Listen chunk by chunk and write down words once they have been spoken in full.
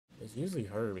It's usually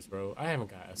herbs, bro. I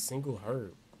haven't got a single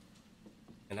herb.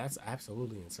 And that's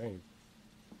absolutely insane.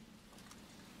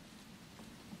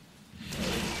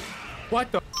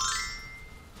 What the?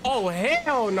 Oh,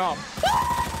 hell no.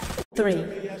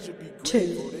 3, 2,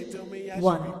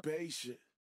 1.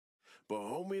 But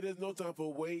homie, there's no time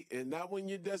for waiting. Not when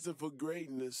you're destined for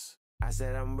greatness. I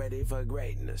said I'm ready for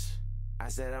greatness. I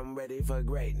said I'm ready for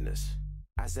greatness.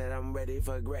 I said I'm ready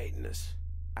for greatness.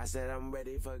 I said I'm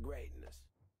ready for greatness.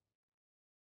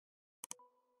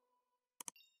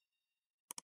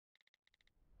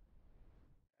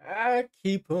 I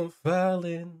keep on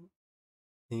falling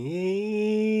in.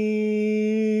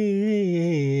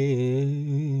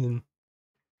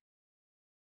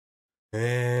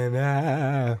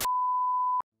 And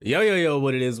Yo,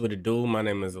 what it is, what it do? My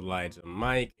name is Elijah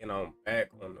Mike, and I'm back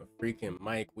on the freaking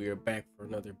mic. We are back for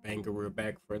another banger. We're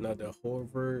back for another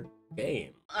horror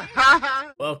game.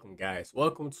 Welcome, guys.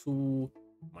 Welcome to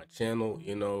my channel.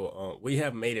 You know, we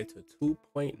have made it to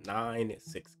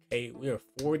 2.96K. We are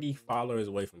 40 followers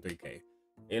away from 3K.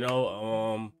 You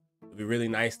know, it'd be really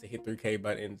nice to hit 3K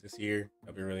by the end of this year.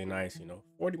 That'd be really nice. You know,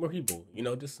 40 more people. You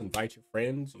know, just invite your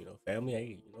friends. You know, family.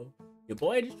 Hey, you know, your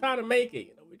boy just trying to make it.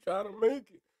 You know, we trying to make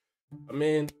it. I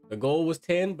mean, the goal was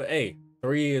 10, but hey,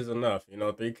 3 is enough. You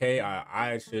know, 3K,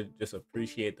 I should just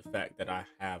appreciate the fact that I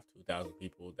have 2,000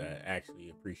 people that actually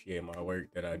appreciate my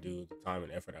work that I do, the time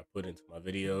and effort I put into my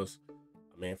videos.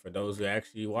 I mean, for those who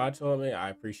actually watch on me, I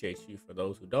appreciate you. For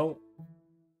those who don't,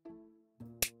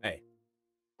 hey,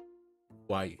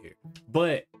 why are you here?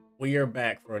 But we are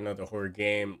back for another horror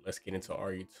game. Let's get into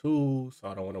RE2, so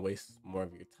I don't want to waste more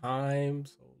of your time.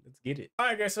 So let's get it. All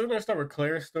right, guys, so we're going to start with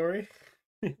Claire's story.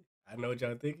 I know what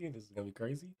y'all thinking. This is gonna be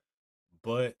crazy,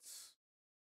 but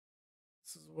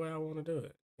this is the way I want to do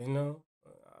it. You know,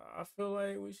 I feel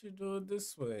like we should do it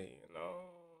this way. You know,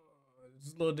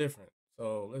 it's a little different.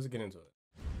 So let's get into it.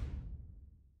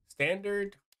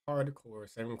 Standard hardcore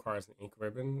 7 cards and ink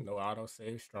ribbon. No auto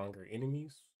save. Stronger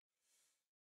enemies.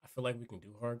 I feel like we can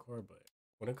do hardcore, but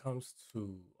when it comes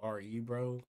to RE,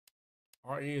 bro,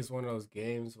 RE is one of those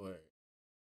games where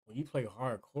when you play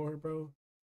hardcore, bro,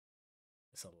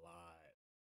 it's a lot.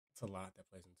 It's a lot that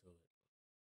plays into it.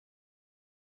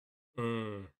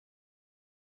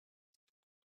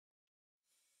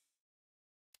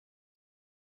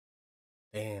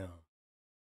 Damn.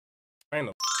 I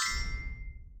know.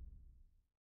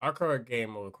 Our current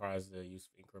game mode requires the use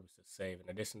of increments to save. In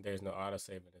addition, there's no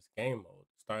autosave in this game mode.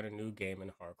 Start a new game in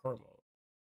hardcore mode.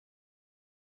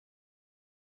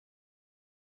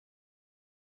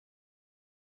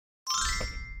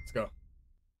 Okay, let's go.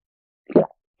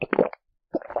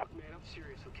 Man, I'm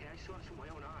serious, okay? I saw this with my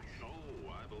own eyes. Oh,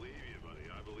 I believe you, buddy.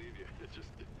 I believe you. Just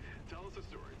tell us a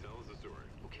story. Tell us a story.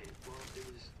 Okay, well, it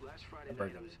was last Friday That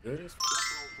night. I burger was is good as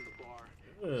walking home from the bar.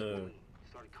 This woman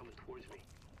started coming towards me.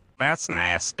 That's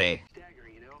nasty.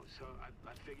 Staggering, you know? So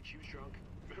I figured she was drunk.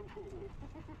 Whoa.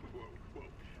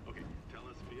 Okay, tell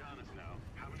us, be honest now.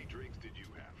 How many drinks did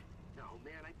you have? No,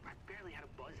 man, I barely had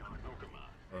a buzz on. Oh, come on.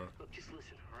 Look, just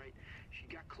listen, all right? She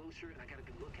got closer, and I got a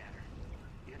good look at her.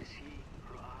 You had to see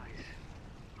her eyes,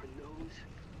 her nose,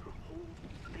 her whole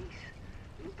face.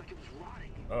 It looked like it was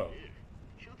rotting. Oh.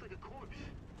 She looked like a corpse.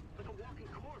 Like a walking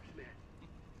corpse, man.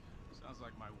 Sounds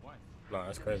like my wife. No,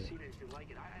 that's I've never crazy. seen anything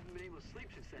like it. I haven't been able to sleep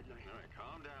since that night. All right,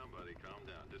 calm down, buddy. Calm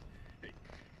down. Just, hey,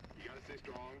 you gotta stay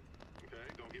strong, okay?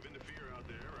 Don't give in to fear out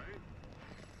there, right?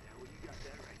 Yeah, well, you got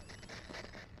that right.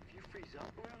 If you freeze up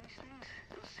around these things,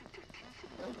 they'll sink their teeth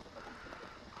in you.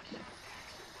 I should attack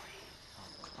somebody.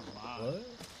 Oh, come on. What?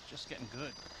 It's just getting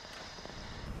good.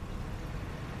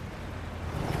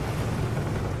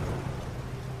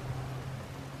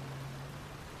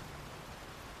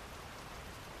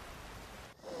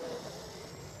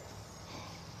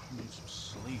 I need some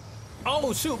sleep.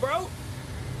 Oh, shoot, bro.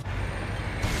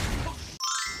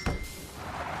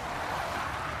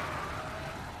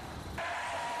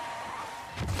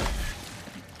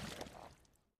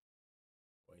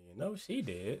 Well, you know she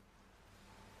did.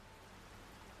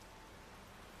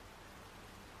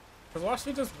 Cause why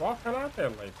she just walking out there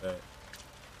like that?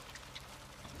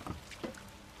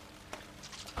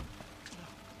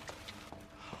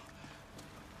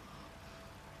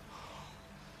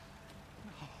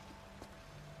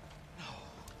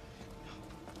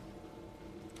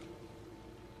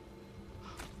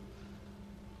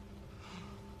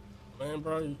 Man,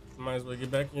 bro, you might as well get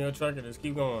back in your truck and just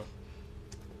keep going.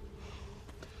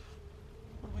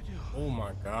 What do I do? Oh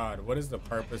my God, what is the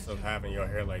purpose of having your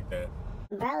hair like that?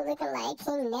 Bro looking like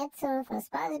King Neptune from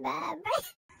SpongeBob,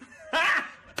 bro.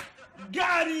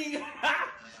 Got him!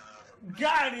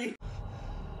 Got him!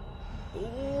 Ooh.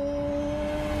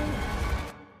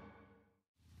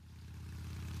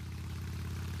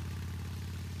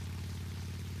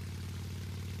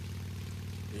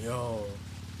 Yo.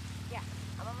 Yeah,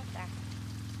 I'm almost there.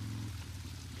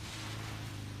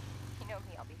 You know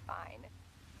me, I'll be fine.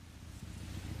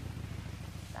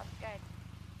 Sounds good.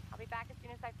 I'll be back as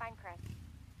soon as I find Chris.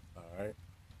 All right,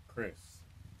 Chris.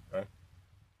 Okay.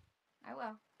 I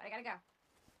will, but I gotta go.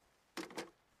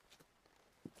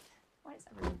 Why does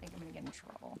everyone think I'm gonna get in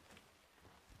trouble?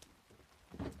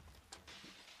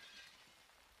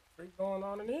 What's going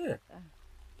on in here?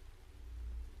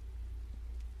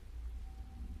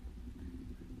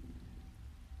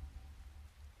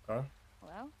 Okay.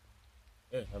 Hello?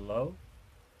 Yeah, hello?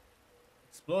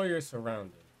 Explore your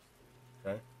surroundings.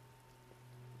 Okay.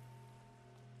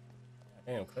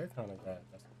 Damn, Claire kind of got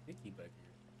some picky back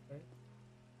here. Okay.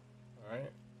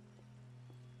 Alright.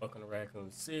 Welcome to Raccoon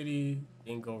City.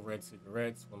 Dingo Red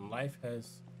Cigarettes. When life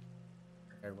has...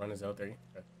 Okay, run is L3. Okay.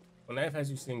 When life has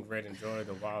you sing red, enjoy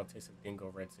the wild taste of Dingo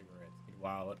Red Cigarettes. Get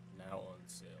wild now on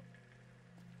sale.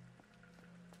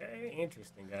 Okay,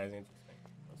 interesting, guys. Interesting.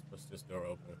 Let's push this door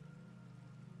open.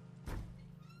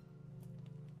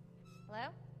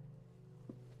 Hello?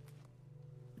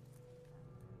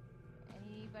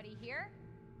 Anybody here?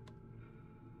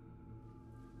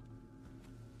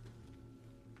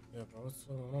 Yeah, bro, what's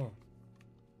going on?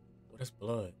 Oh, that's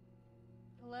blood.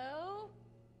 Hello?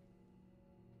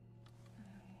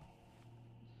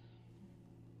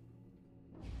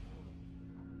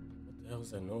 What the hell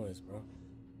is that noise, bro?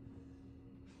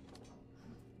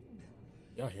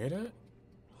 Y'all hear that?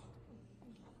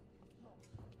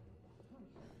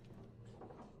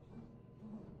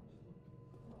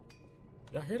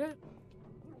 Y'all hear that?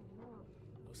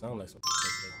 It sound like some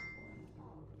shit.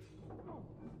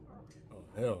 Oh,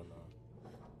 hell no.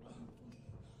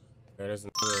 Okay, there's a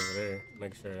nigga over there.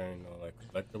 Make sure there ain't no, like,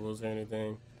 collectibles or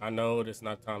anything. I know it's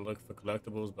not time to look for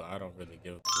collectibles, but I don't really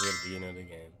give a shit at the beginning of the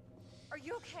game. Are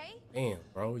you okay? Damn,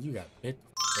 bro, you got bit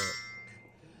the f up.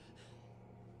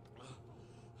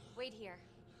 Wait here.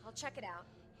 I'll check it out.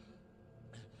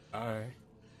 Alright.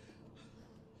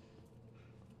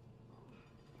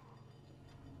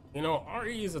 You know,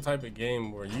 RE is the type of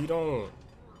game where you don't...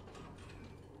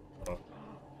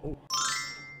 Oh.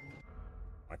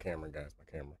 My camera, guys. My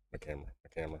camera. My camera. My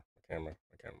camera. My camera.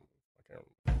 My camera. My camera.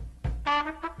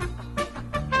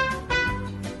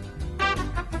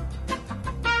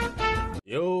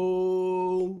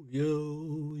 Yo,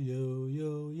 yo, yo,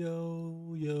 yo,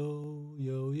 yo, yo,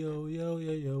 yo, yo, yo,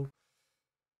 yo, yo.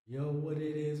 Yo, what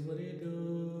it is, what it do?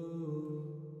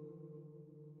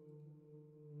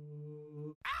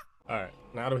 Alright,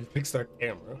 now that we fixed our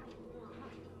camera,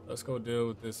 let's go deal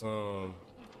with this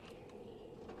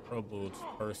troubled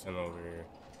person over here.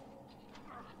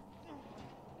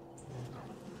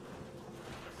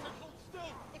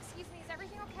 Excuse me, is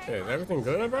everything okay? Hey, is everything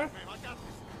good, bro?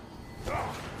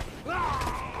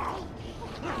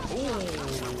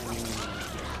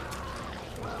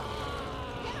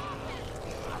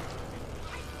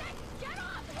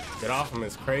 Get off him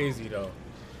is crazy though.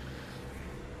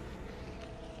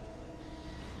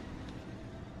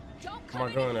 Come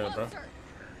on, go in there, bro.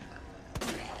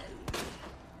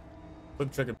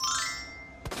 Flip trigger.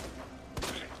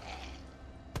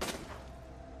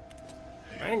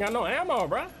 I ain't got no ammo,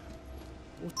 bro.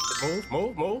 Move,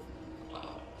 move, move.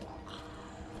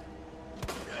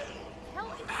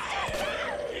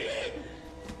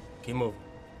 Keep moving.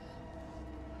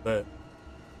 But,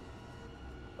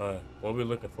 what we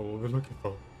looking for? What we looking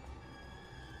for?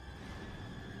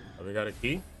 Oh, we got a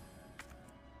key.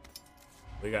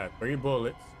 We got 3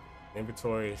 bullets.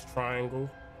 Inventory is triangle.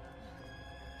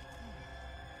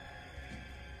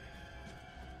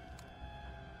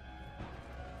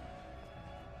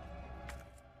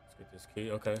 Let's get this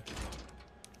key. Okay.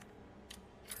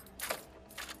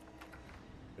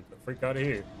 Get the freak out of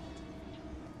here.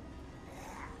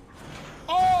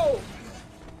 Oh!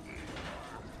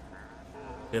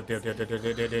 Dip, dip, dip, dip, dip,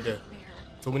 dip, dip, dip.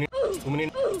 Too many, too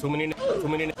many, too many, too many, too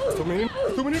many, too many,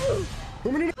 too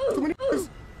many, too many.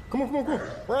 Come on, come on, come on.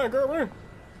 Run, girl, run.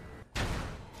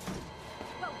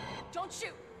 Whoa, don't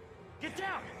shoot. Get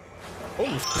down! Oh,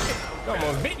 shit. You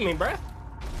almost beat me, bruh.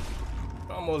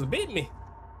 You almost beat me.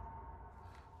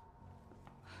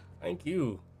 Thank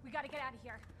you. We gotta get out of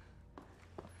here.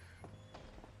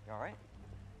 You alright?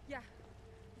 Yeah,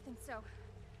 I think so.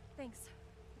 Thanks.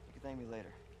 You can thank me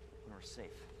later, when we're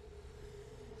safe.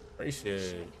 Appreciate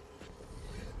it.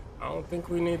 I don't think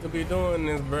we need to be doing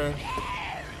this, bruh.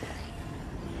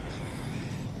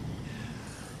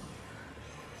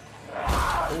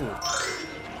 Ooh.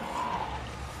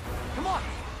 Come on!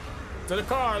 To the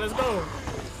car, let's go.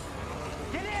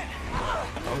 Get in!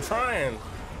 I'm trying.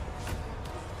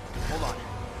 Hold on.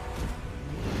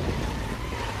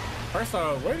 First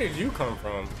off, where did you come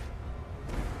from?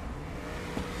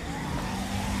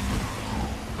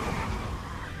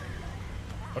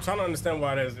 I'm trying to understand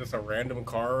why there's just a random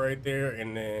car right there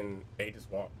and then they just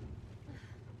walk.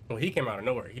 Well, he came out of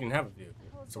nowhere. He didn't have a vehicle.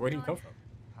 So where did he come from?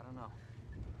 I don't know.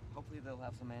 Hopefully they'll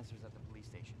have some answers at the police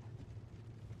station.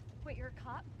 Wait, you're a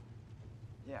cop?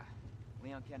 Yeah,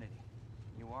 Leon Kennedy.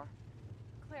 You are?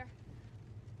 Claire.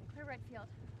 Claire Redfield.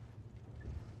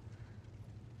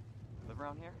 Live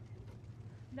around here?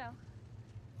 No.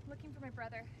 I'm looking for my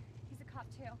brother. He's a cop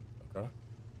too. Okay.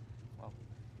 Well,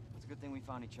 it's a good thing we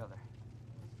found each other.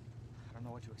 I don't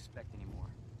know what to expect anymore.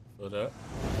 So that.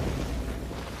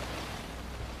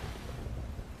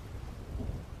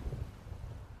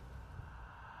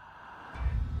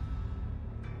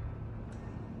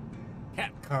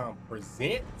 Capcom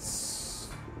presents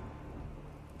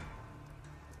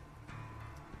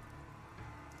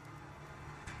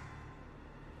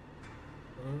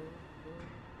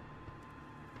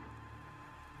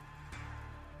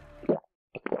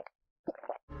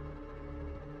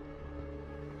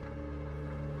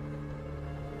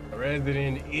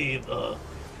Resident Evil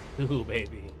 2,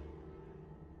 baby.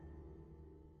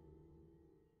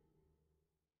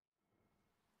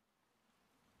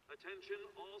 Attention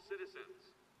all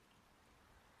citizens.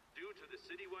 Due to the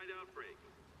citywide outbreak,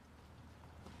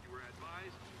 you are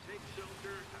advised to take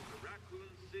shelter at the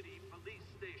Raccoon City Police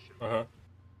Station.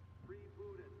 Free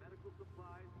food and medical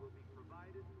supplies will be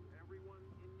provided to everyone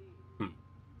in need. Oh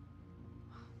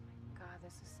my god,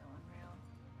 this is so unreal.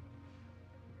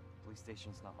 Police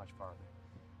station's not much farther.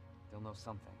 They'll know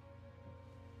something.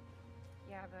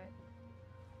 Yeah, but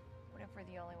what if we're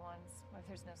the only ones? What if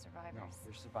there's no survivors? No,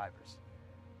 there's survivors.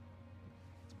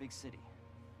 It's a big city.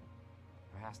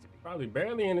 There has to be. Probably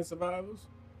barely any survivors.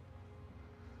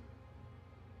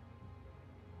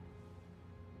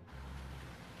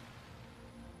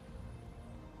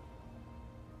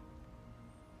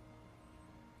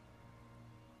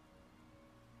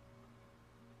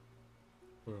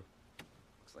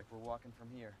 Looks like we're walking from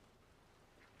here.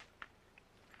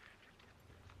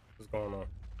 What's going on?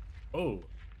 Oh,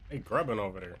 they grubbing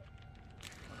over there.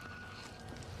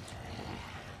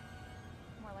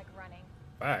 More like running.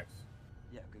 Facts.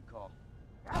 Yeah, good call.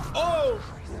 Oh!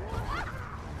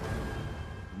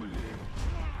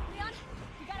 Leon,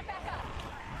 you gotta back up.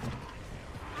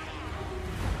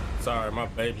 Sorry, my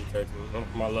baby texted me.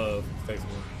 My love texted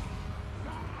me.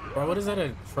 Bro, what is that,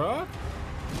 a truck?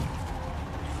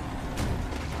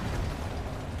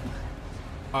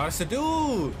 Oh, it's a dude!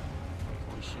 Holy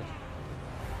shit.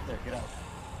 There, get out.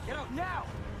 Get out now!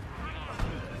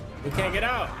 We can't get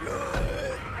out.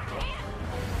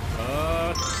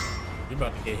 You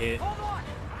about to get hit. Hold on!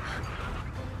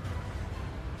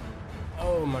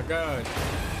 Oh my god.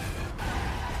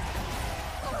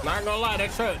 Not gonna lie,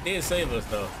 that truck did save us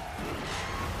though.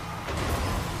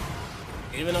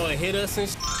 Even though it hit us and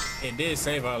it did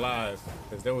save our lives.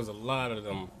 Because there was a lot of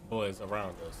them boys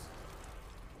around us.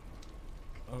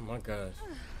 Oh my gosh.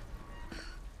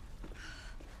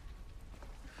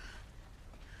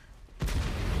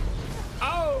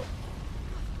 Oh!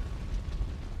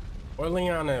 Where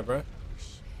Leon at, bro?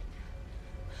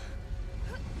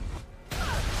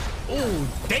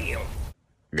 Oh, damn!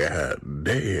 God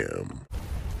damn.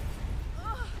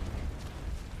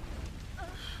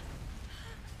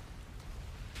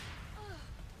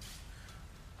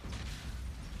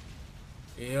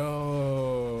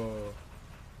 Yo.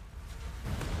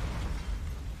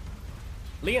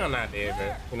 Leon not dead,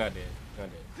 bro. He's not dead. He's not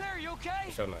dead. Claire, you okay?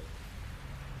 He's sure not dead.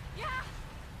 Yeah,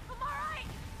 I'm alright.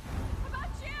 How about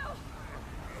you?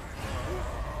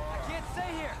 I can't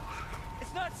stay here.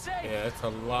 It's not safe. Yeah, it's a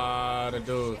lot of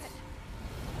dudes.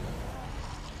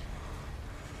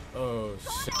 Oh,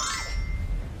 shit.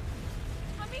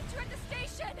 I'll meet you at the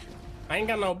station. I ain't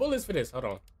got no bullets for this. Hold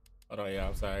on. Hold on, yeah,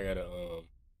 I'm sorry. I gotta,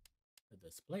 the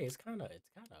display is kinda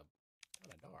dark.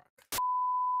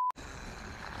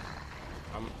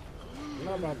 I'm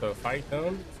not about to fight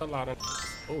them. It's a lot of,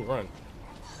 oh, run.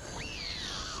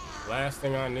 Last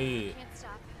thing I need. Can't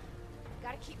stop.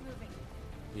 Gotta keep moving.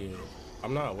 Yeah,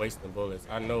 I'm not wasting bullets.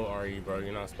 I know RE, bro.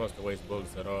 You're not supposed to waste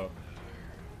bullets at all.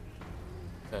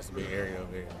 There has to be an area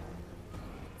over here.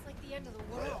 It's like the end of the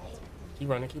world. Keep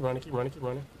running, keep running, keep running, keep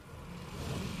running.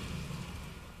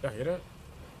 Y'all hear that?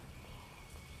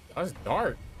 Oh, it's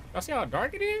dark. Y'all see how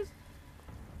dark it is?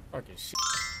 Dark as shit.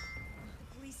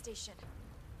 The police station.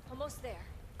 Almost there.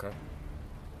 Okay.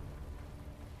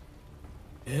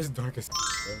 Yeah, it's dark as shit,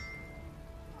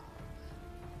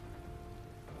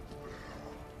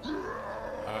 bro.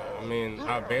 I mean,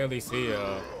 I barely see,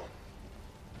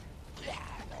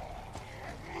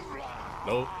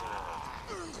 Nope.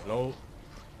 Nope.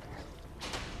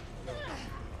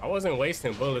 I wasn't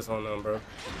wasting bullets on them, bro.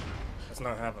 That's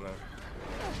not happening.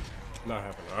 Not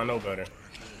happening. I know better.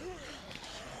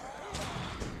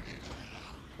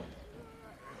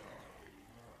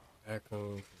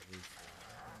 Raccoon.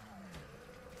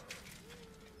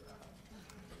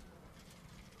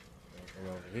 Anything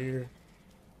over here?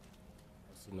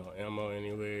 I see no ammo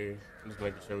anywhere. I'm just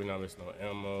making sure we're not missing no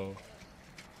ammo.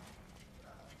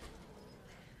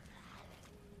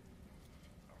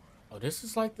 Oh, this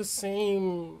is like the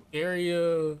same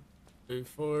area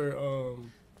before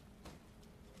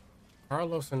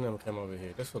Carlos and them came over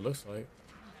here. That's what it looks like.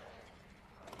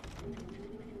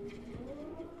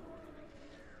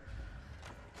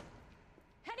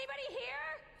 Anybody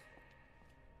here?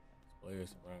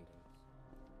 Players surroundings.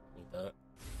 Need that.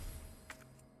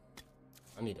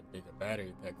 I need a bigger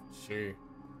battery pack for sure.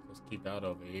 Let's keep that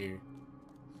over here.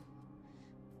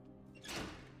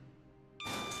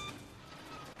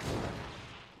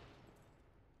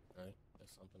 Okay,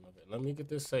 that's something of it. Let me get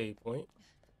this save point.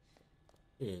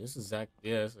 Yeah, this is exact.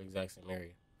 Yeah, it's the exact same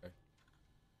area. Okay.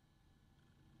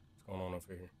 What's going on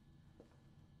over here?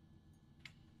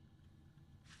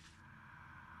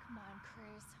 Come on,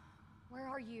 Chris. Where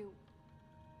are you?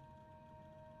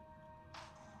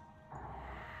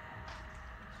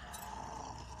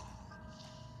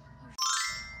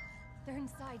 They're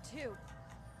inside too.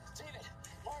 David,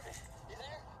 Marvin, you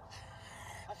there?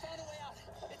 I found a way out.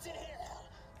 It's in here.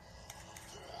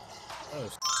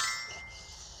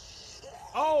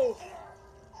 Oh!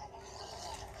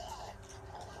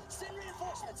 Send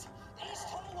reinforcements. East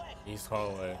hallway. East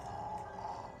hallway.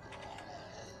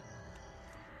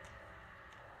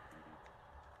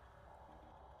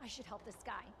 I should help this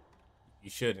guy. You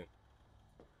shouldn't.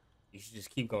 You should just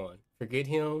keep going. Forget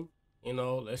him. You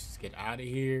know, let's just get out of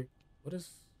here. What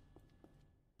is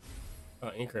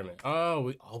ink ribbon?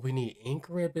 Oh, we need ink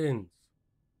ribbons.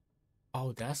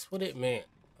 Oh, that's what it meant.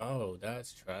 Oh,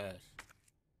 that's trash.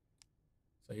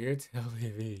 So you're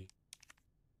telling me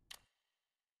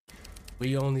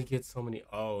we only get so many?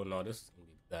 Oh no, this is gonna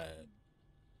be bad.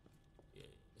 Yeah,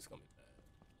 it's gonna be bad.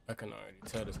 I can already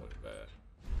tell this is gonna be bad.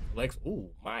 Lex,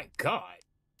 oh my god.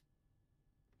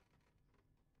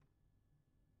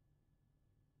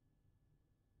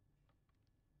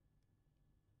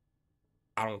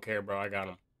 I don't care, bro. I got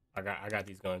them. I got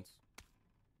these guns.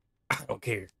 I don't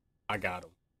care. I got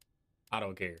them. I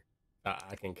don't care.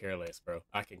 I can care less, bro.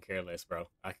 I can care less, bro.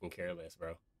 I can care less,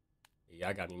 bro. Yeah,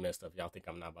 y'all got me messed up. Y'all think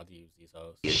I'm not about to use these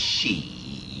hoes. Shit.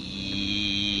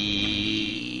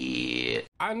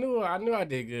 I knew I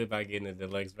did good by getting the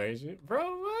deluxe version.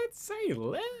 Bro, what? Say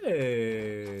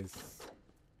less.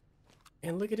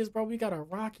 And look at this, bro. We got a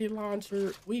rocket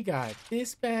launcher. We got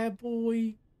this bad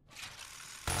boy.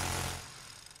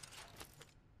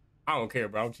 I don't care,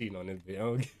 bro. I'm cheating on this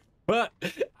video. But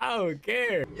I don't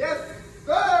care. Yes,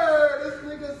 sir. This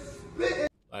nigga spitting.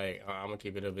 Like, I'm gonna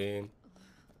keep it a bean.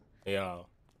 Yo,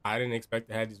 I didn't expect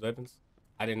to have these weapons.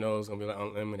 I didn't know it was gonna be like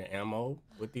unlimited ammo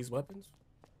with these weapons.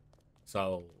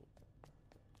 So,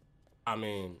 I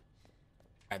mean,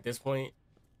 at this point,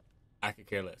 I could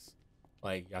care less.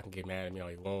 Like, y'all can get mad at me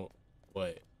all you want,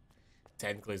 but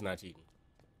technically it's not cheating.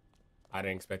 I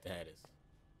didn't expect to have this.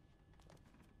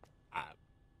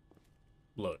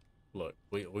 Look,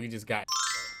 we just got.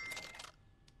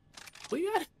 We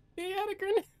got a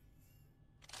grenade.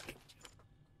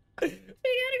 We got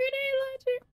a grenade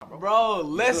launcher. Bro,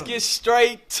 let's get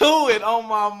straight to it. On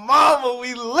my mama,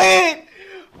 we lit.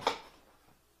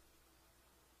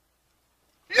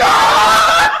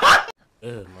 Yeah!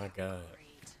 Oh my god.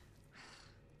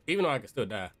 Even though I can still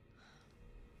die.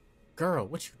 Girl,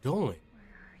 what you doing? Where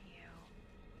are you?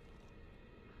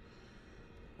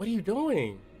 What are you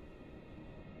doing?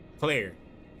 Claire,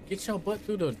 get your butt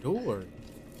through the door.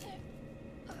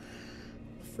 What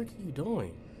the frick are you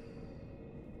doing?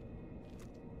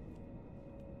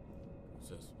 What's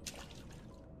this?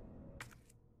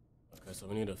 Okay, so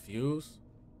we need a fuse.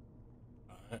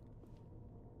 Alright.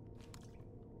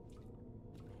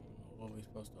 What are we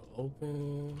supposed to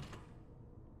open?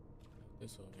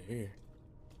 This over here.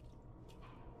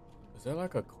 Is that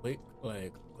like a quick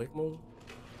move?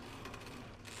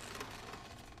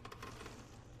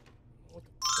 What the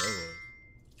fuck was?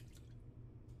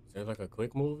 Is there like a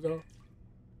quick move though?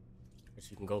 That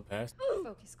you can go past?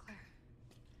 Focus, Claire.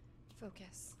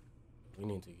 Focus. We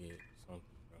need to get something,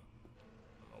 bro. I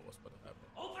don't know what's about to happen.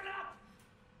 Open up!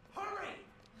 Hurry!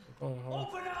 Hold on.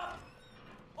 Open up!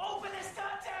 Open this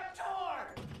goddamn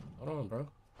door! Hold on, bro.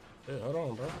 Yeah, hold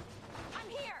on, bro.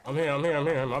 I'm here. I'm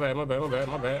here. My bad. Hurry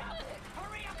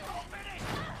up! Open it!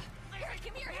 Claire,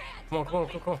 give me your hand. Come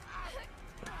on.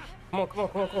 Come on, come on,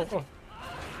 come on, come on, come on.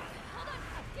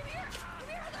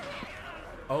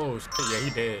 Oh shit, yeah, he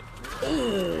dead.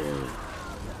 Ooh.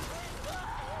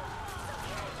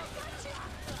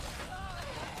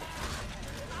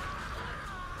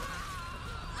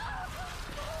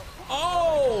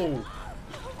 Oh!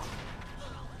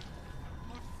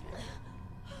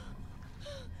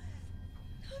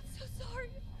 I'm so sorry.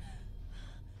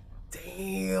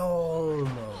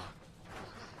 Damn.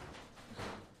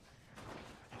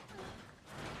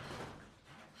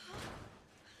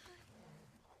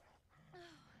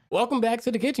 Welcome back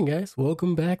to the kitchen, guys.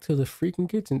 Welcome back to the freaking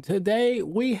kitchen. Today,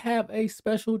 we have a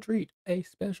special treat. A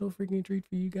special freaking treat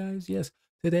for you guys. Yes,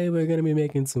 today we're going to be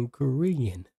making some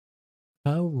Korean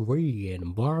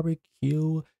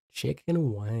barbecue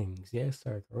chicken wings. Yes,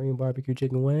 sir. Korean barbecue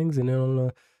chicken wings. And then on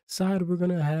the side, we're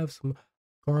going to have some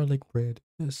garlic bread.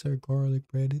 Yes, sir. Garlic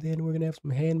bread. And then we're going to have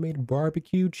some handmade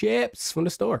barbecue chips from the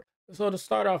store. So to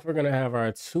start off, we're going to have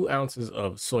our 2 ounces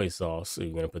of soy sauce. So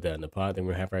you're going to put that in the pot. Then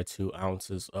we're going to have our 2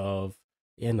 ounces of,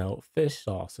 fish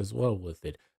sauce as well with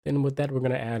it. Then with that, we're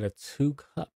going to add 2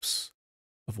 cups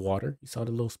of water. You saw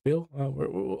the little spill?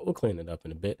 We'll clean it up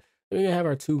in a bit. Then we're going to have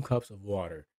our 2 cups of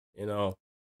water.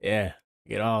 Yeah,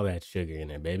 get all that sugar in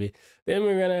there, baby. Then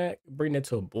we're going to bring that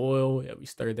to a boil. Yeah, we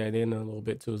stir that in a little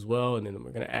bit too as well. And then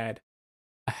we're going to add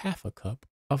a 1/2 cup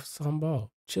of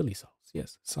sambal chili sauce.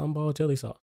 Yes, sambal chili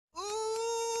sauce.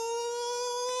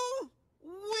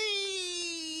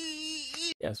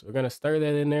 Yes, we're going to stir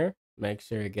that in there. Make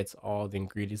sure it gets all the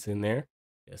ingredients in there.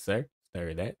 Yes, sir.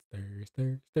 Stir that. Stir,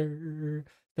 stir, stir,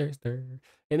 stir, stir.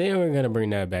 And then we're going to bring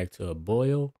that back to a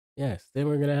boil. Yes, then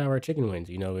we're going to have our chicken wings.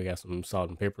 We got some salt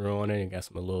and pepper on it. And got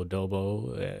some a little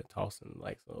adobo, tossing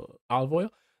like some olive oil.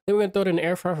 Then we're going to throw it in the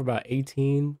air fryer for about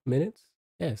 18 minutes.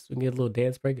 Yes, we can get a little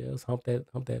dance break. Let's hump that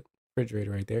refrigerator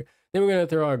right there. Then we're going to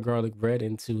throw our garlic bread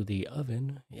into the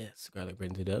oven. Yes, garlic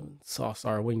bread into the oven. Sauce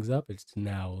our wings up. It's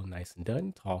now nice and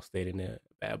done. Toss it in that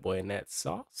bad boy in that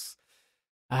sauce.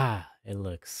 It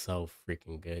looks so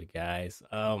freaking good, guys.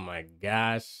 Oh my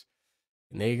gosh.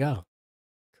 And there you go.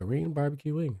 Korean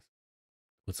barbecue wings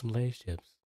with some Lay's chips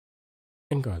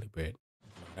and garlic bread.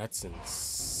 That's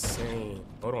insane.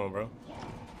 Hold on, bro.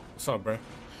 What's up, bro?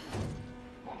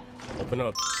 Open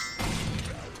up.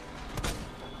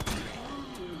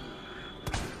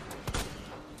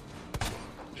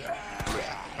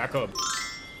 Back up.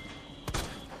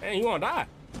 Man, you wanna die?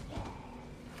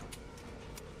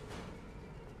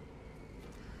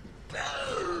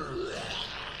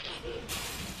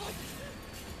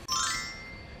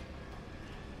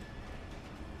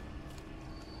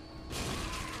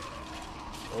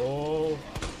 Oh.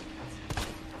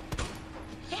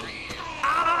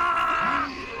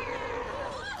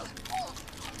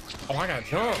 Oh, I got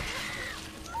jumped.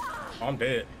 Oh, I'm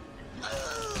dead.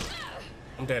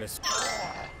 I'm dead as.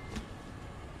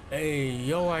 Hey,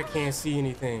 yo, I can't see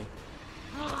anything.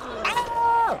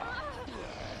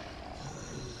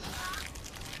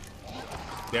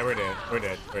 Yeah, we're dead. We're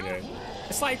dead. We're dead.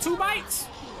 It's like 2 bites.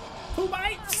 2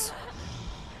 bites.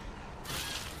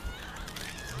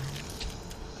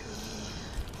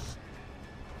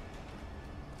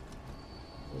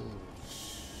 Oh,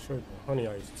 shit. Honey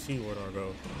iced tea, where'd I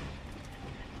go?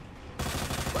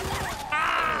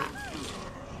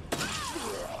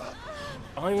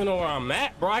 I don't even know where I'm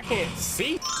at, bro. I can't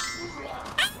see.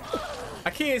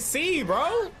 I can't see,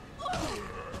 bro.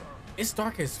 It's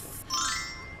dark as f.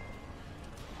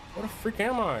 Where the freak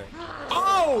am I?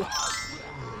 Oh!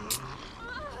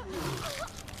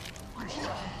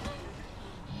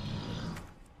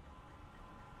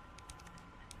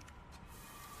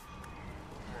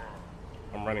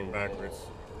 I'm running backwards.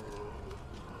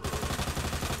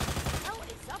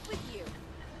 What is up with you?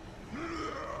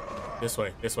 This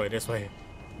way, this way, this way.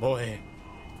 Boy,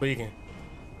 tweaking.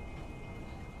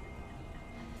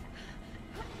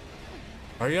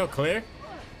 Are you clear?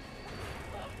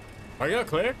 Are you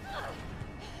clear?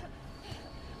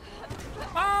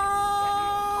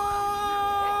 Oh!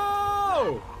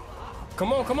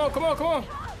 Come on, come on, come on, come on.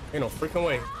 Ain't no freaking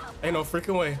way. Ain't no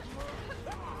freaking way.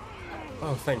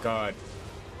 Oh, thank God.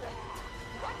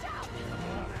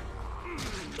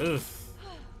 Ugh.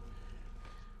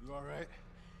 You all right?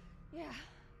 Yeah.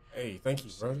 Hey, thank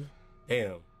you, brother.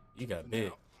 Damn, you got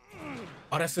big.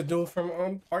 Oh, that's the dude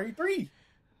from Party 3.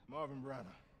 Marvin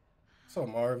Branner. What's up,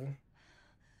 Marvin?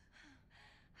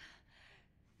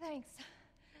 Thanks.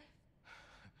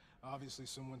 Obviously,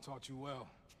 someone taught you well.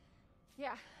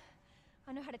 Yeah.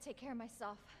 I know how to take care of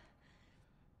myself.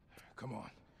 Come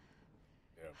on.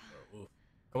 Yeah, bro. Oof.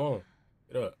 Come on.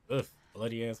 Get up. Ugh.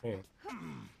 Bloody ass hand.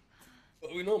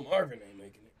 But we know Marvin ain't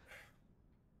making it.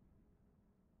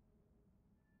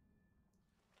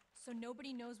 So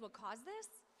nobody knows what caused this?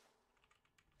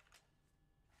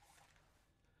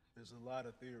 There's a lot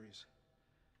of theories.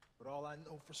 But all I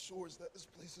know for sure is that this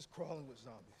place is crawling with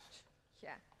zombies.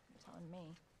 Yeah, you're telling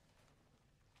me.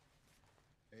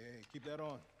 Hey, keep that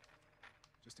on.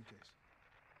 Just in case.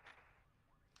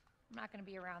 I'm not gonna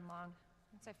be around long.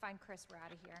 Once I find Chris, we're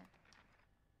out of here.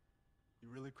 You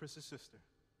really Chris's sister?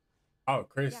 Oh,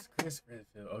 Chris. Yeah. Chris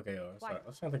Redfield. Okay, I was Why?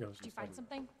 trying to think of. Did you find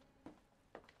something?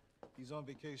 He's on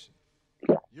vacation.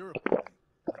 Europe,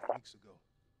 like weeks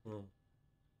ago.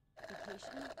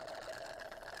 Vacation?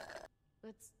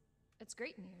 It's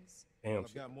great news. Damn.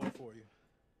 I've got more for you.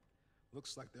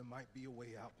 Looks like there might be a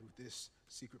way out through this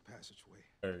secret passageway.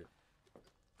 Hey.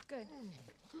 Good.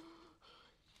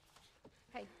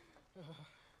 Hey.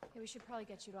 Hey, we should probably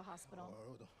get you to a hospital.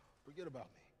 Oh, forget about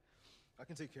me. I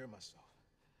can take care of myself.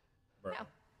 Bro. No.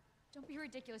 Don't be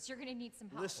ridiculous. You're gonna need some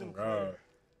help. Listen, God. Claire.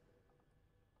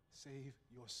 Save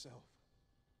yourself.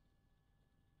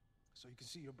 So you can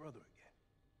see your brother again.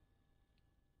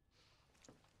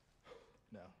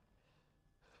 Now,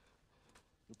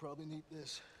 you'll probably need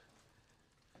this.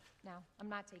 No, I'm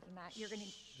not taking that. You're gonna...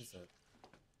 What's that?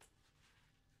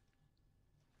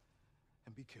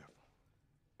 And be careful.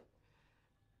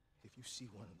 If you see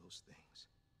one of those things,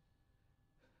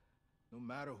 no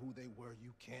matter who they were,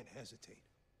 you can't hesitate.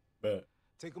 Bet.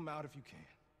 Take them out if you can.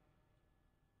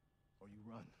 Or you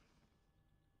run.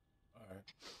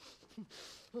 Alright.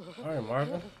 Alright,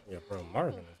 Marvin. Yeah, bro,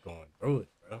 Marvin is going through it,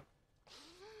 bro.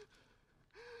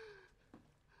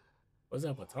 What's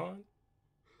that, baton?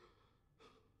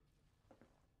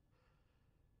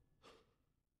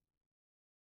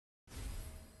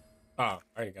 Oh, I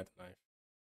already got the knife.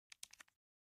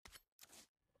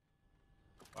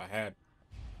 I had.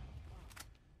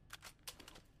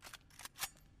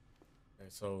 Okay,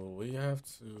 so we have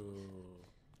to.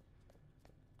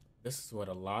 This is what,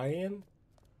 a lion?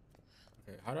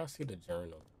 Okay, how do I see the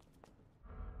journal?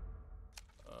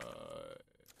 Let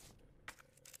me see.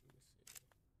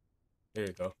 There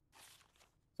you go.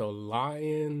 So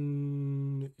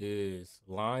lion is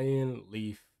lion,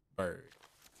 leaf, bird.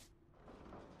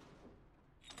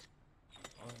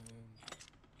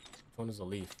 Which one is a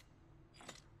leaf?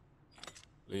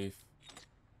 Leaf,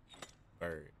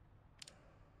 bird.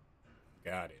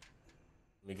 Got it.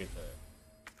 Let me get that.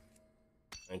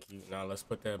 Thank you. Now let's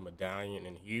put that medallion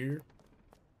in here,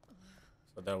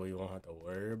 so that way you won't have to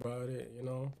worry about it, you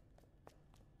know?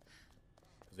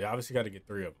 Because we obviously got to get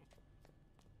 3 of them.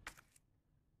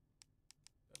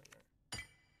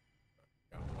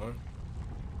 Got one.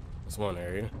 That's one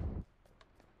area.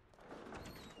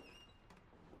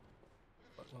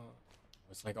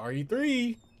 It's like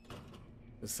RE3.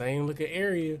 The same looking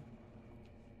area.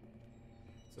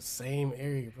 It's the same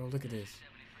area, bro. Look at this.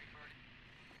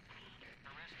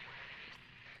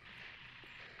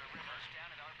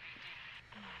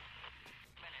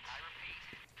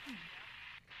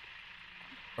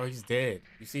 Oh, he's dead.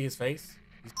 You see his face?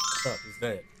 He's up. He's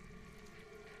dead.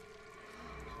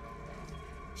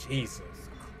 Jesus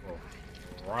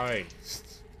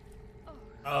Christ.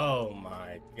 Oh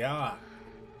my God.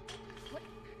 What?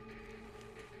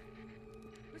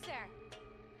 Who's there?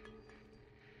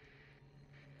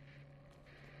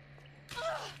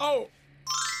 Oh.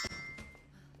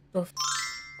 The f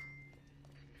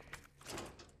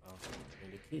oh,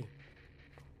 need a key.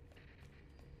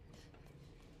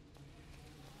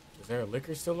 Is there a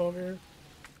liquor still over here?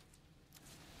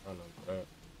 I don't know that.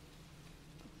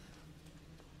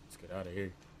 Let's get out of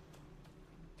here.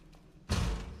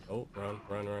 Oh, run.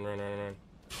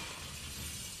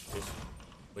 Just,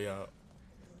 we out.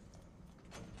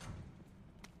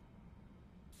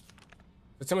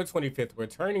 September 25th, we're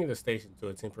turning the station to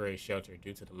a temporary shelter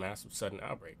due to the massive sudden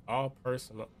outbreak. All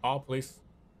police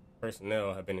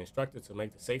personnel have been instructed to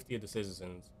make the safety of the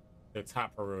citizens their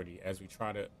top priority as we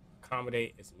try to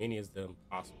accommodate as many of them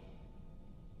as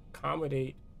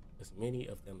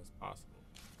possible.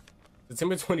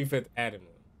 September 25th, afternoon.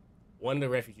 One of the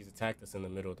refugees attacked us in the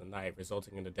middle of the night,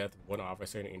 resulting in the death of one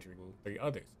officer and injuring 3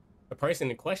 others. The person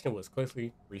in question was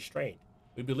quickly restrained.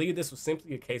 We believe this was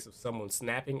simply a case of someone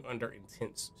snapping under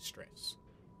intense stress.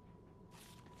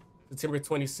 September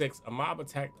 26th, a mob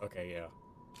attacked. Okay, yeah.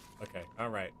 Okay, all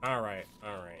right.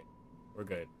 We're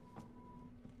good.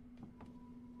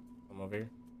 I'm over here.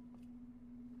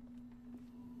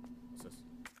 What's this?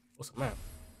 What's a map?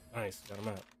 Nice, got a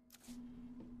map.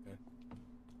 Okay.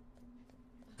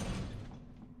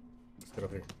 Let's get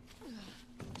over here.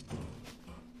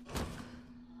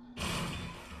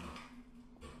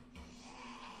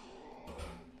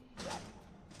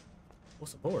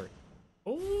 What's the board?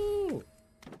 Ooh!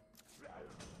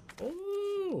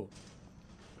 Ooh!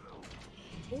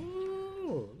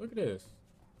 Ooh, look at this.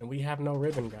 And we have no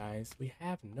ribbon, guys. We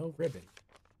have no ribbon.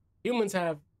 Humans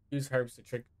have used herbs to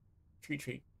treat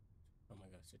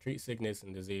sickness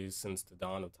and disease since the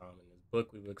dawn of time. In this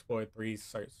book, we've explored 3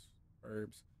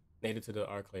 herbs native to the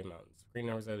Arklay Mountains. Green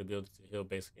herbs have the ability to heal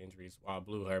basic injuries, while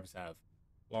blue herbs have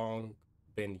long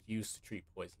been used to treat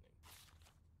poisoning.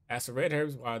 As for red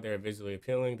herbs, while they're visually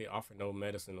appealing, they offer no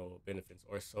medicinal benefits,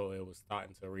 or so it was thought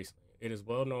until recently. It is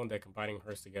well known that combining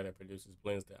herbs together produces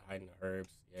blends that heighten the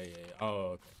herbs. Yeah. Oh,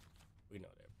 okay. We know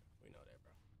that, bro. We know that,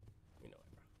 bro.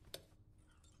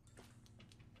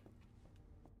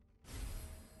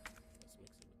 Let's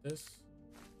mix it with this.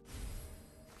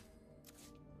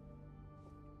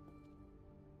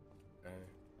 Okay.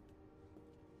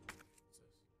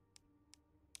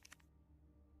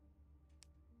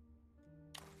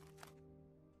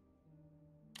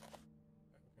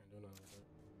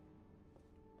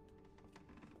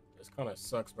 This kind of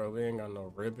sucks, bro. We ain't got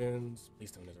no ribbons.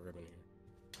 Please tell me there's a ribbon here.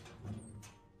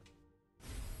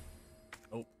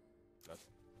 Nope. Nothing.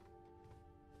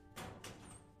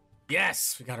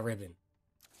 Yes! We got a ribbon.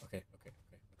 Okay.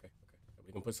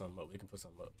 We can put something up. Let's put this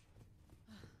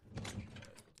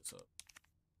up.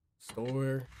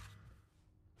 Store.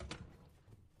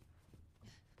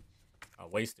 I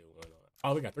wasted one on it.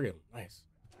 Oh, we got 3 of them. Nice.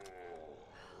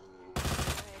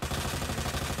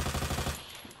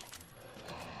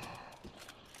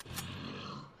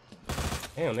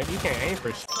 Damn, nigga, you can't aim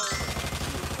for shit.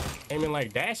 Aiming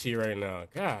like Dashy right now.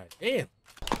 God damn.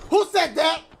 Who said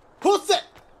that? Who said?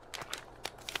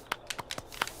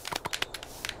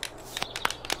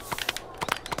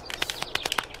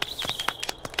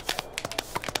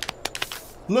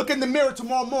 Look in the mirror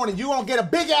tomorrow morning. You gonna get a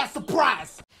big ass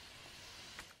surprise.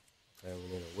 Okay, we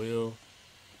need a wheel.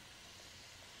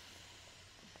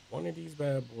 One of these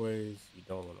bad boys you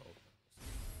don't want to open.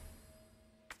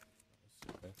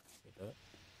 Okay, get that.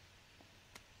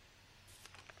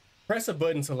 Press a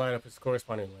button to light up its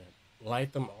corresponding lamp.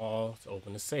 Light them all to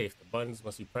open the safe. The buttons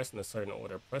must be pressed in a certain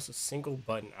order. Press a single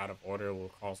button out of order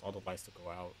will cause all the lights to go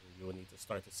out, and you will need to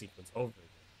start the sequence over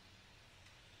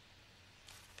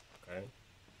again. Okay.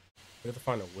 We have to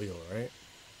find a wheel, right?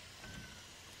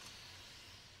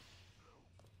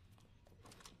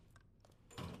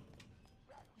 Let's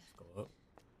go up.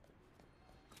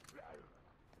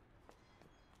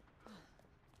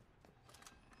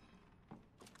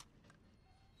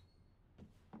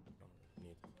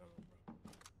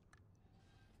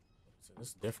 So this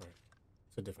is different.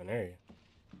 It's a different area.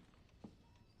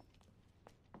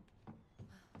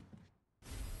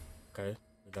 Okay,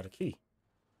 we got a key.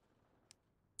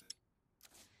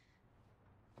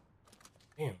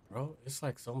 Damn, bro, it's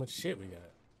like so much shit we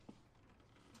got.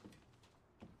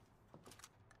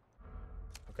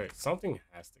 Okay, something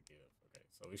has to give. Okay,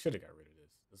 so we should have got rid of this.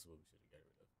 This is what we should have got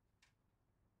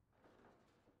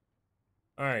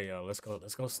rid of. All right, y'all, let's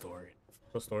go store it.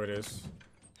 Go store this.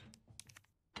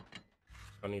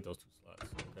 I need those 2 slots.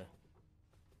 Okay.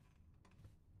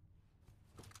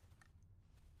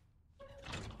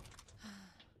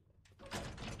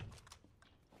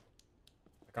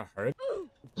 I got hurt.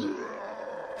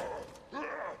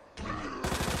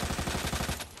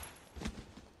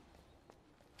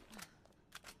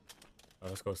 Oh,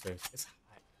 let's go upstairs. It's hot.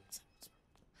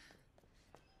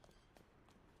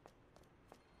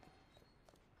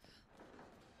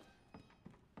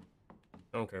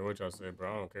 I don't care what y'all say,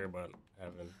 bro. I don't care about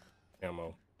having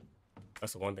ammo.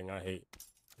 That's the one thing I hate,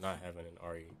 not having an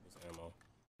RE is ammo.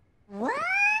 What?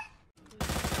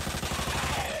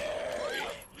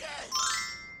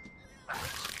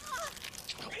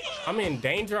 I'm in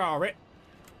danger already.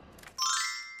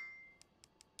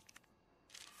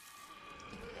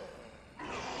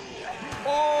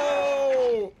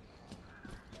 Oh!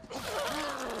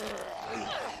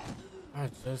 I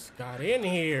just got in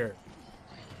here.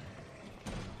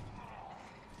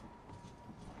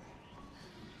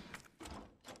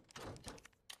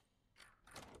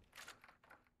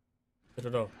 Get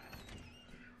it up.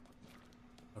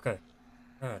 Okay.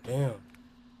 God damn.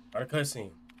 Got a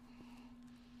cutscene.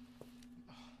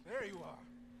 There you are.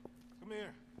 Come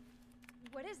here.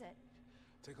 What is it?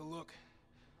 Take a look.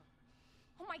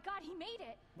 Oh my god, he made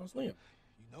it! What's Liam?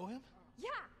 You know him? Yeah,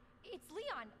 it's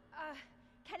Leon.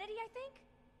 Kennedy, I think?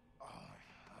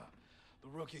 The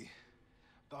rookie.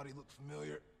 Thought he looked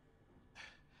familiar.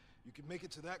 You can make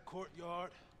it to that courtyard.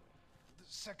 The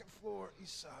 2nd floor,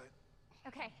 east side.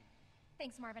 Okay.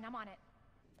 Thanks, Marvin. I'm on it.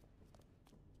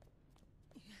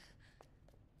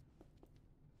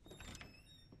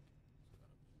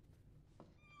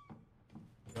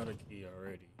 Got a key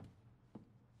already.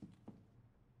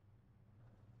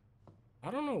 I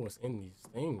don't know what's in these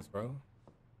things, bro.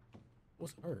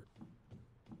 What's hurt?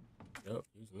 Yep,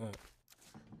 using that.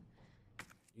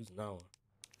 Using that one.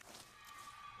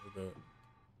 We're good.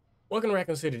 Welcome to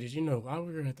Raccoon City. Did you know while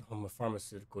we were at the home of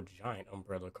pharmaceutical giant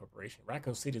Umbrella Corporation,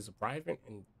 Raccoon City is a vibrant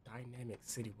and dynamic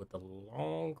city with a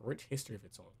long, rich history of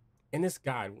its own. In this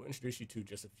guide, we'll introduce you to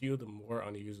just a few of the more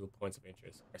unusual points of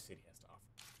interest our city has to offer.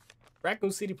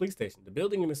 Raccoon City Police Station. The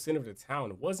building in the center of the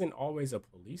town wasn't always a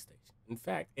police station. In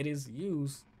fact, it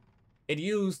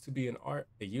used to be an art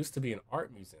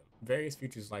museum. Various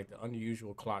features like the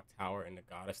unusual clock tower and the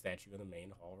Goddess statue in the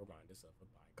main hall remind us of a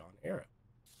bygone era.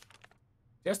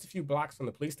 Just a few blocks from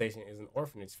the police station is an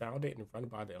orphanage founded and run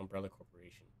by the Umbrella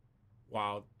Corporation.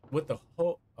 While with the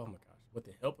help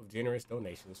of generous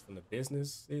donations from the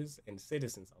businesses and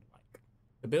citizens alike.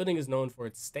 The building is known for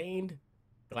its stained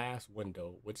glass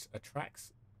window, which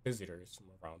attracts visitors from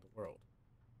around the world.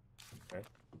 Okay.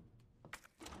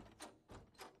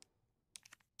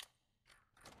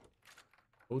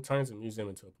 Who turns a museum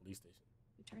into a police station?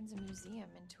 Who turns a museum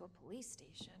into a police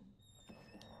station?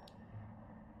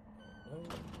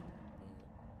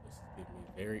 This is giving me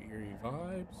very eerie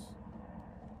vibes.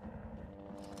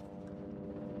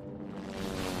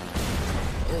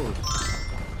 Oh.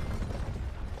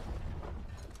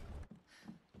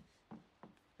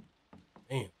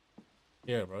 Damn.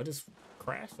 Yeah, bro, I just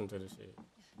crashed into this shit.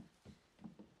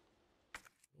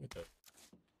 Look at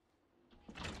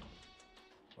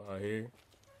that. Out here.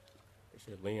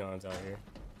 Shit, Leon's out here.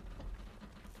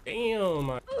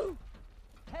 Damn.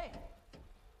 Hey.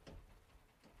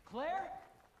 Claire?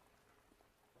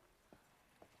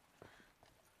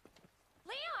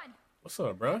 Leon! What's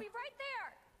up, bro? I'll be right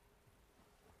there.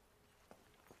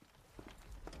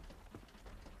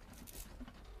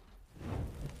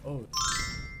 Oh.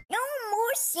 No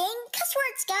more saying cuss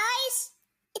words, guys.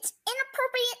 It's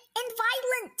inappropriate and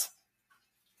violent.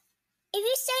 If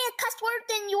you say a cuss word,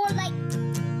 then you're like...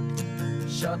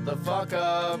 Shut the fuck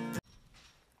up.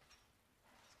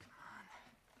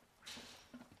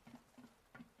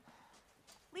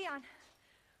 Leon,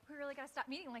 we really gotta stop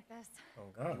meeting like this.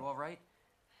 Oh, God. You all right?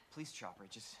 Police chopper,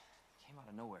 it just came out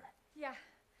of nowhere. Yeah,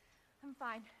 I'm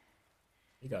fine.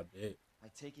 He got bit. I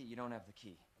take it you don't have the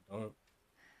key. I don't.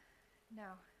 No,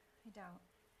 I don't.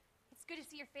 It's good to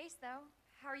see your face, though.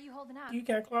 How are you holding up? You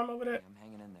can't climb over that? Yeah, I'm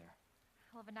hanging in there.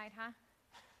 Hell of a night, huh?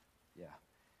 Yeah.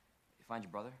 You find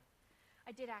your brother?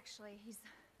 I did, actually. He's...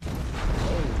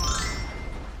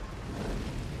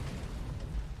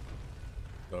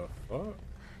 The fuck?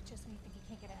 Just when you think it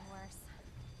can't get any worse.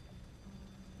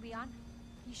 Leon,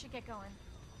 you should get going.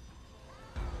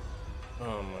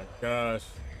 Oh my gosh.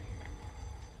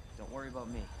 Don't worry about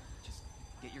me. Just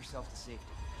get yourself to safety.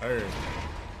 Heard.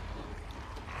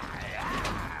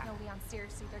 No, Leon,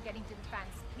 seriously, they're getting through the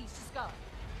fence. Please, just go.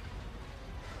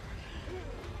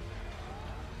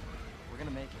 We're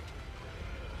gonna make it.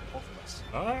 Both of us.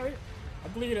 Alright. I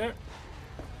believe that.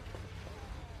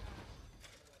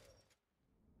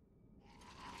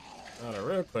 Now the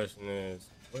real question is,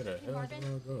 where the hell Marvin, do I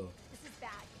go? This is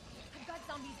bad. I've got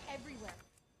zombies everywhere.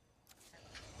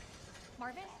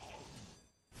 Marvin?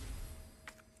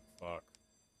 Fuck.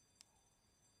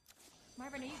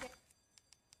 Marvin, are you there?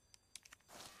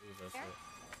 Who's that There?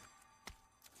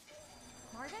 shit?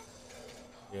 Marvin?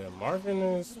 Yeah, Marvin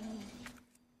is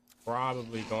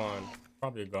probably gone.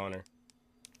 Probably a goner.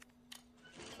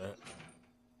 That.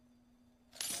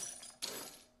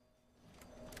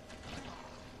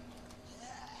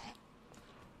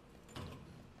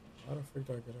 How the freak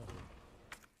do I get out?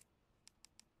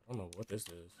 I don't know what this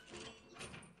is.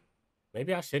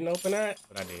 Maybe I shouldn't open that,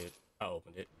 but I did. I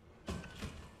opened it.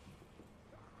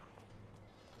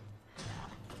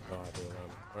 No idea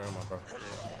where am I, bro?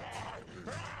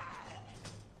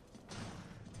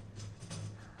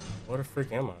 Where the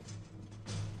freak am I?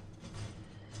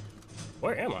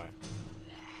 Where am I?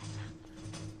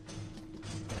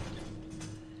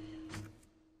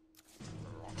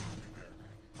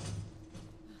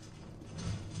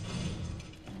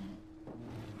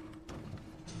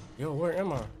 Yo, where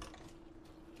am I?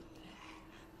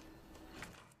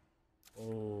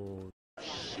 Oh.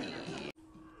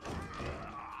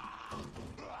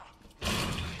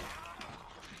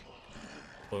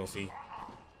 We'll see.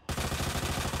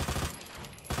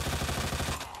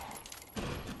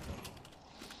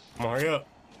 Come on, hurry up.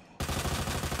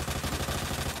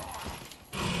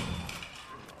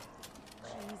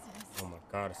 Oh my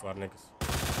God, it's a lot of niggas.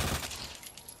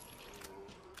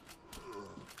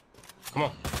 Come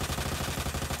on.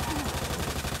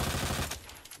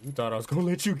 You thought I was gonna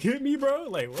let you get me, bro?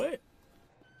 Like, what?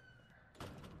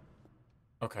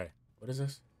 Okay, what is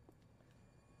this?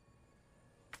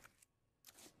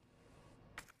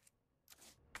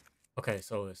 Okay,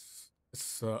 so it's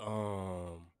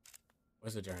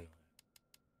where's the journal?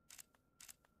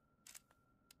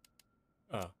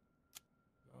 Oh, no,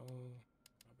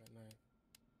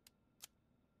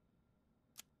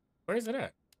 where is it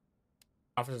at?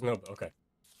 Officer's notebook. Okay,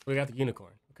 we got the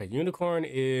unicorn. Okay, unicorn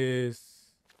is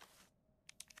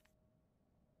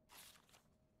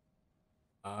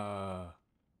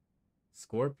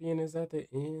scorpion is at the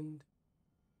end.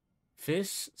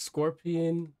 Fish,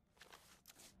 scorpion.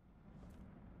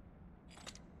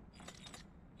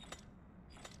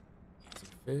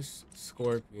 Fish,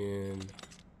 scorpion,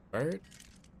 bird.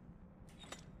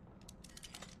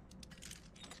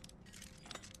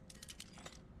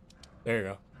 There you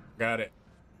go. Got it.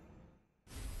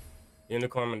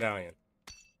 Unicorn medallion.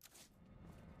 I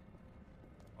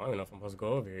don't even know if I'm supposed to go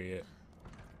over here yet.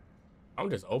 I'm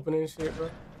just opening shit, bro.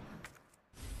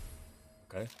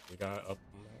 Okay, we got up.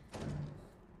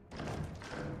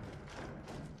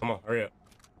 Come on, hurry up.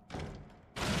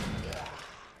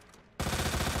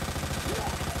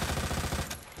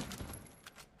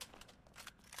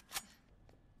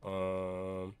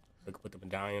 We can put the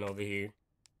medallion over here.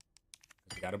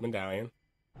 We got a medallion.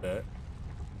 But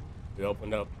we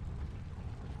opened up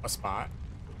a spot,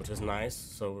 which is nice.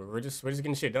 So we're just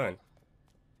getting shit done.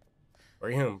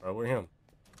 Where him, bro? Where him?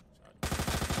 Just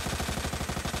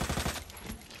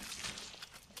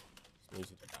need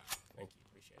you to die. Thank you,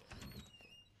 appreciate it.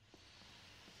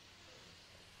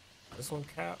 This one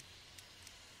cap.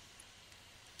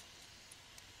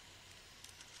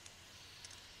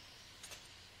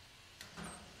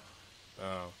 Oh, I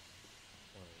don't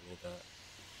need that.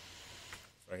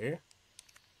 It's right here.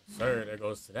 Sir, there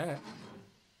goes to that.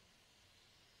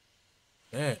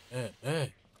 Hey.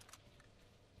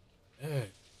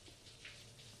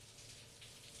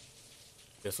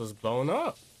 This was blown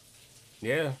up.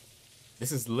 Yeah.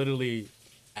 This is literally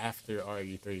after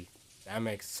RE3. That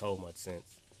makes so much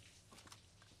sense.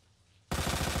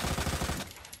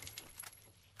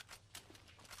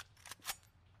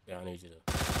 Yeah, I need you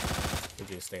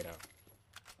to stay down.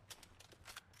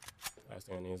 Last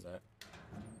thing I need is that.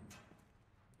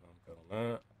 I'm good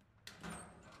on that.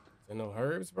 Is there no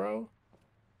herbs, bro?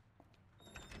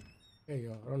 Hey,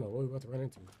 y'all, I don't know what we're about to run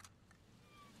into.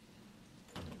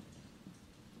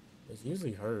 There's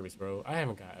usually herbs, bro. I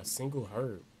haven't got a single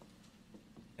herb.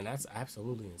 And that's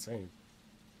absolutely insane.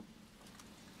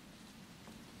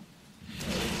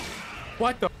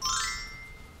 What the?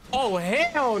 Oh,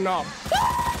 hell no.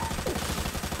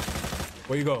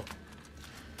 Where you go?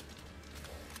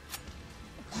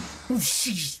 Oh,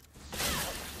 sheesh.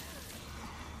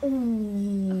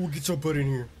 Ooh, get your butt in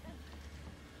here.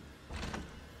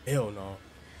 Hell no.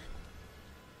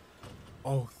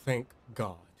 Oh, thank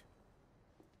God.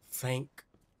 Thank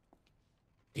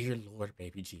dear Lord,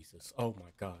 baby Jesus. Oh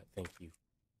my God, thank you.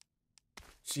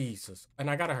 Jesus. And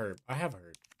I got a herb. I have a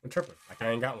herb. I'm tripping. Like, I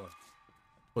ain't got one.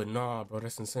 But nah, bro,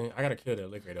 that's insane. I gotta kill the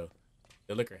liquor, though.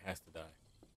 The liquor has to die.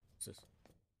 It's just...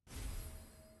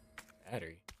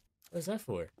 battery. What is that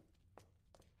for?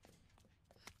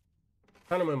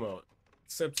 Tunnel memo.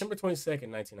 September 22nd,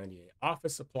 1998.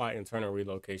 Office supply internal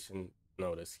relocation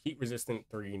notice. Heat resistant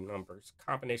 3 numbers.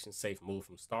 Combination safe move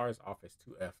from Stars office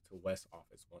 2F to West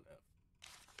office 1F.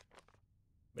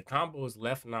 The combo is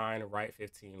left 9, right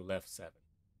 15, left 7.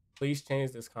 Please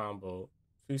change this combo.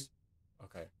 Please.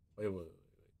 Okay. Wait.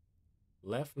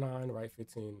 Left 9, right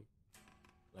 15,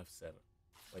 left 7.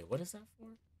 Wait, what is that for?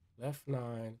 Left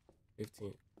 9,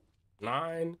 15.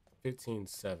 9, 15,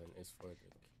 7 is for the...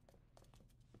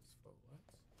 is for what?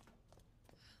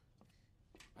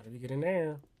 How do we get in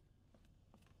there?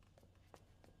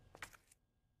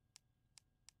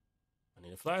 I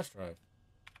need a flash drive.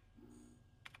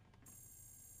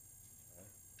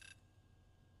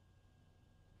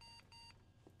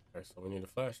 Okay, so we need a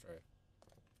flash drive.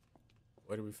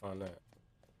 Where do we find that?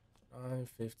 9,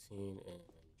 15, and...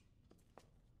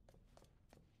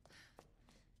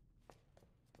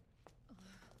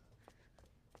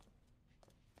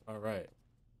 all right.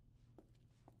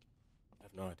 I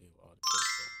have no idea what all this is.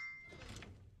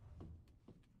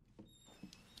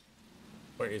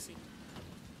 Where is he?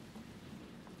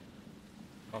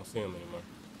 I don't see him anymore.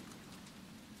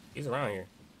 He's around here.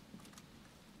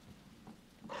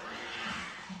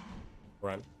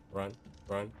 Run, run,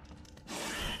 run.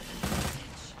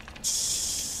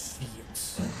 Shit.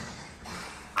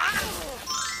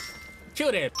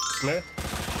 Kill that, man.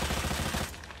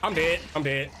 I'm dead. I'm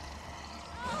dead.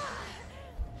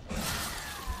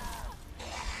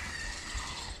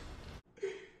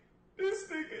 This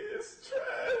nigga is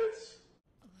trash.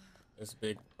 This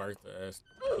big Bertha ass,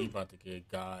 he about to get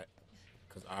got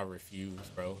because I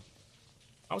refuse, bro.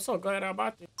 I'm so glad I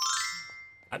bought this.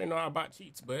 I didn't know I bought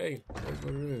cheats, but hey, that's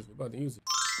what it is. We're about to use it.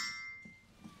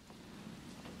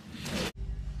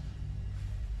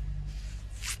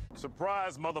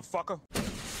 Surprise, motherfucker.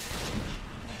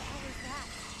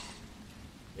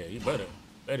 Yeah, you better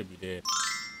be dead.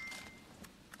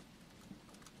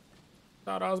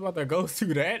 Thought I was about to go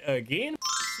through that again?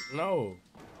 No.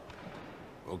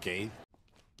 Okay.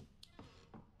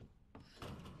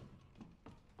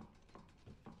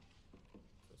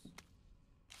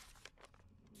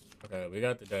 Okay, we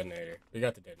got the detonator.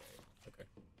 Okay.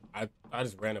 I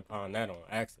just ran upon that on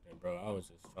accident, bro. I was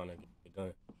just trying to get it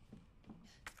done.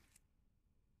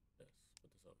 Let's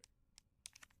put this over.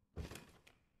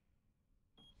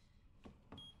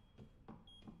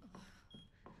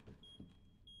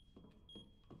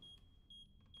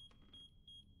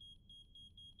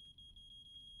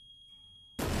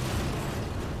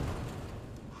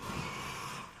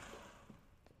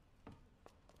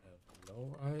 I have no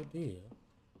idea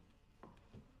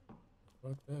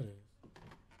what that is.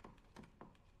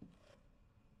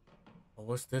 Oh,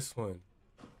 what's this one?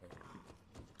 Okay.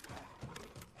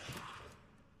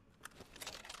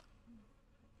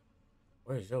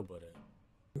 Where's your butt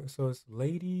at? So it's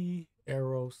Lady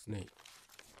Arrow Snake.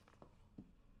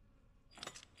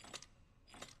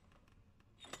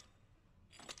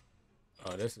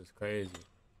 Oh, this is crazy.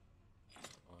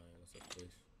 Oh, that's a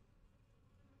fish.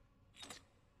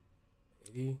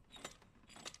 Lady.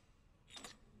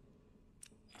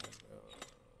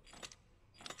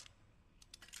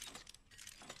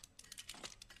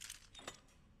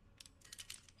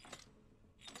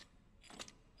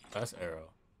 That's Arrow.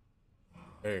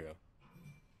 There you go.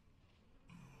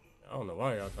 I don't know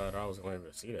why y'all thought I was gonna be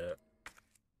able to see that.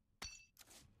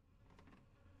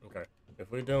 Okay,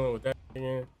 if we're dealing with that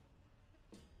again,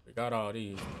 we got all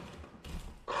these.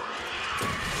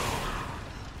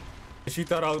 She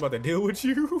thought I was about to deal with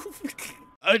you.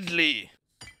 Ugly.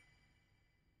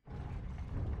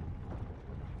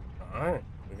 Alright,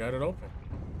 we got it open.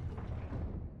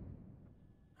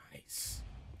 Nice.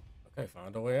 Okay,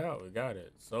 found a way out. We got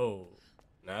it. So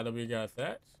now that we got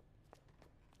that,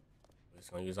 we're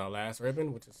just gonna use our last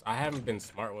ribbon, which is I haven't been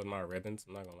smart with my ribbons.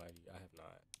 I'm not gonna lie to you, I have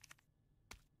not.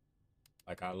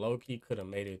 Like I low-key could have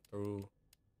made it through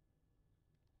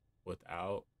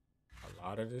without a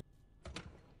lot of this.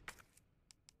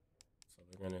 So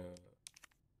we're gonna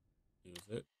use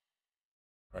it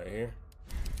right here.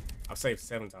 I've saved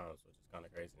 7 times, which is kind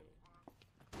of crazy to me.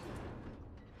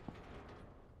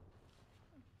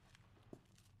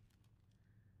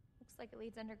 Looks like it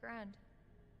leads underground.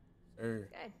 Sure. Good.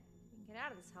 We can get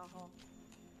out of this hellhole.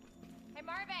 Hey,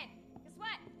 Marvin! Guess what?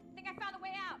 I think I found a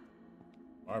way out.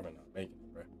 Marvin not making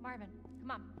it, bro. Marvin,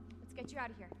 come on. Let's get you out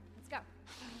of here. Let's go.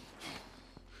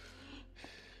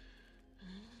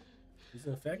 He's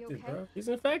infected, You okay? bro. He's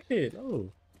infected.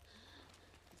 No.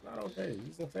 It's not okay.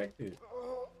 He's infected.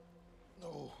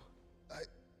 No.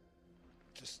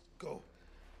 Just go.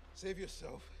 Save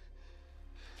yourself.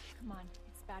 Come on.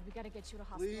 It's bad. We gotta get you to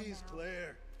hospital Please, now.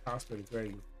 Claire. Hospital's ready.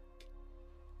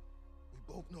 We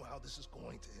both know how this is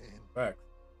going to end. Back.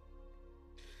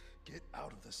 Get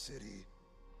out of the city.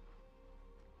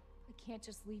 I can't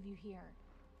just leave you here.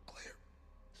 Claire,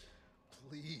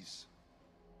 please,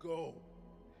 go.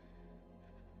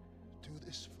 Do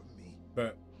this for me.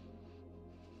 But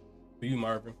for you,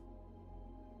 Marvin.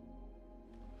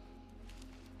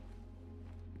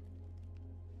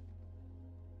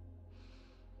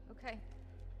 Okay.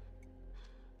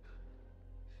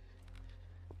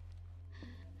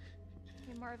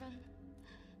 Hey, Marvin.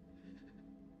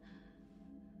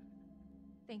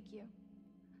 Thank you.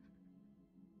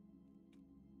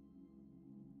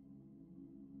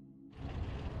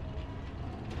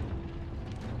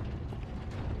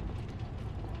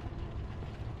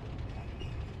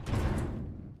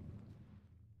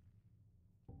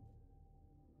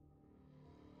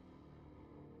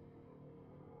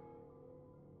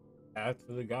 Add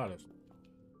to the goddess.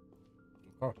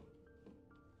 Okay.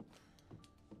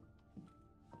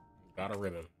 Got a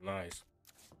ribbon. Nice.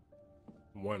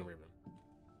 1 ribbon.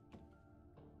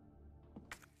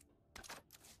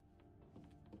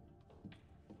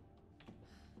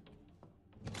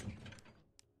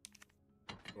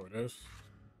 For this.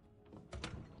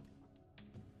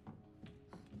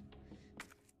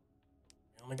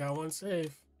 We only got 1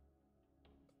 save.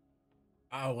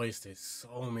 I wasted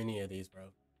so many of these,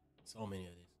 bro. So many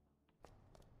of these.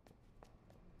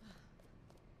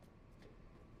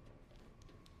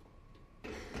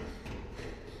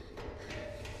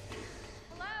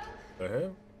 Hello? The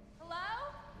hell? Hello?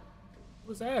 What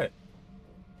was that?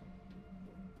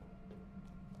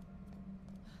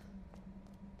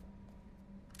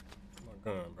 My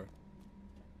gun, bro.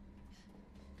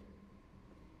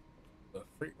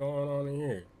 freak going on in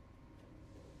here?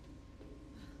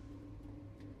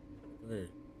 Weird.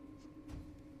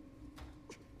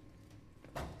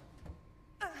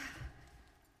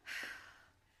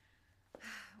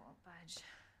 Won't budge.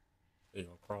 You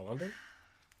gonna crawl under?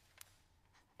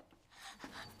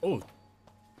 Oh.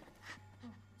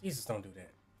 Jesus, don't do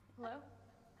that. Hello?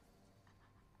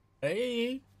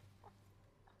 Hey.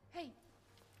 Hey.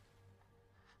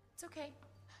 It's okay.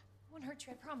 Won't hurt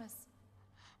you, I promise.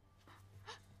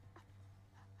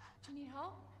 Do you need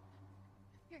help?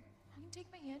 Here, you can take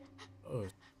my hand. Oh.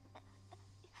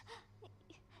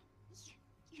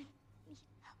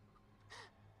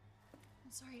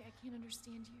 I'm sorry, I can't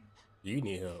understand you. You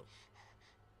need help.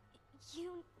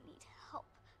 You need help.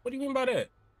 What do you mean by that?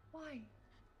 Why?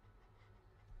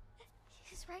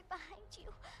 He's right behind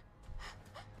you.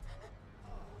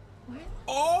 What?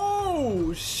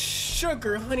 Oh,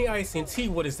 sugar, honey, ice, and tea.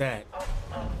 What is that?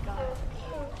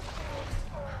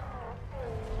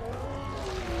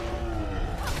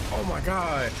 Oh my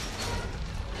God.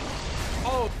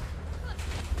 Oh.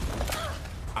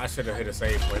 I should have hit a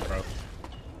save point, bro.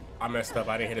 I messed up.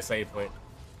 I didn't hit a save point.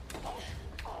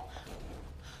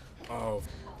 Oh.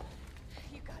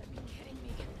 You gotta be kidding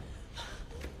me.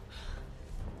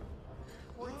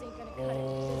 Words ain't gonna cut Whoa, it.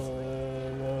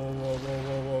 whoa, whoa,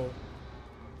 whoa, whoa.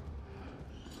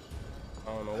 I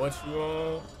don't know what you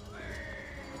on.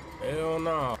 Hell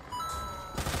no.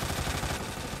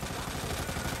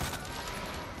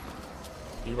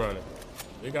 You running.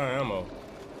 We got ammo.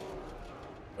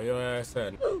 Where your ass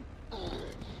at?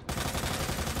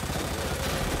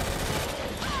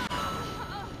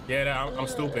 Yeah, I'm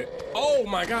stupid. Oh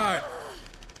my God.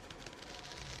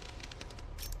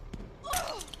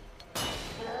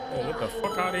 Hey, get the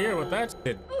fuck out of here with that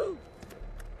shit.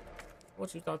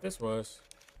 What you thought this was?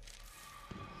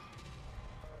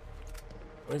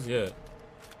 Where's he at?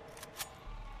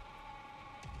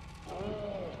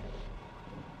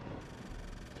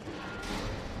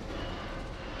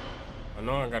 I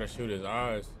know I gotta shoot his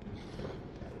eyes.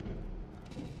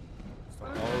 It's the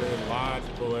only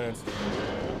logical answer.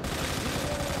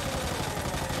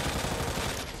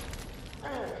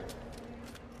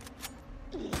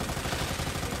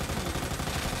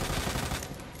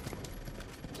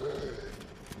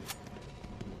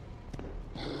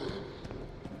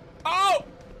 Oh!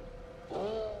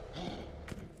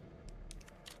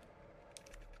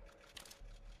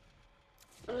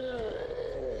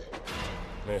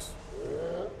 Miss.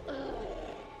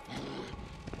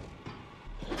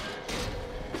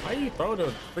 How you throw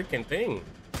the freaking thing?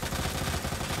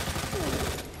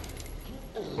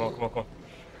 Come on, come on, come on.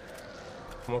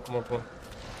 Come on, come on, come on.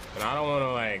 And I don't want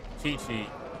to like cheat sheet.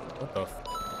 What the f?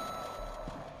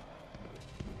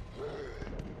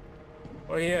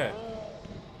 Where you at?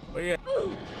 Where you at?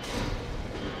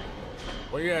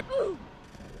 Where you at?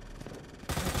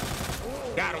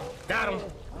 Got him, got him,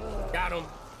 got him.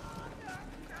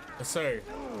 Yes, sir.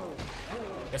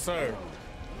 Yes, sir.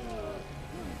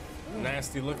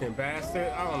 Nasty looking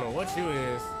bastard. I don't know what you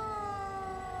is.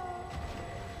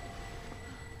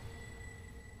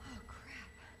 Oh, crap.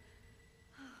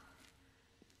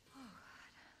 Oh,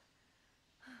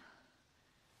 God.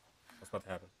 What's about to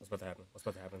happen? What's about to happen? What's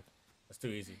about to happen? That's too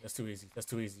easy. That's too easy. That's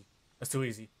too easy. That's too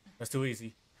easy. That's too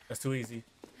easy. That's too easy.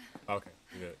 Okay,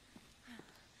 you're good.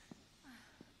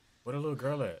 Where the little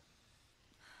girl at?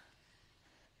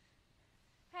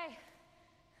 Hey.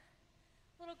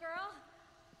 Little girl.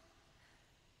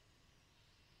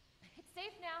 It's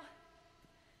safe now.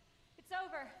 It's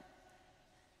over.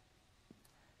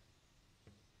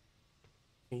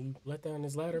 Can you let down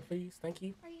this ladder, please? Thank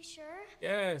you. Are you sure?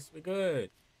 Yes, we're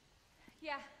good.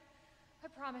 Yeah, I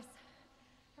promise.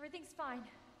 Everything's fine.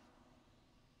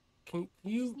 Can I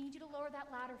you just need you to lower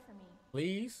that ladder for me.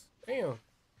 please? Damn.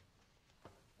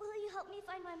 Will you help me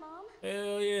find my mom?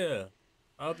 Hell yeah.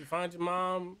 I'll help you find your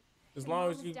mom as Your long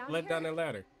mom as is you down let here? down that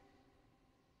ladder.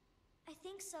 I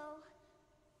think so.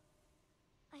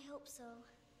 I hope so.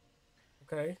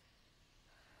 Okay.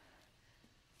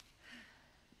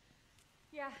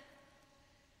 Yeah.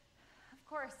 Of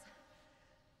course.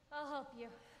 I'll help you.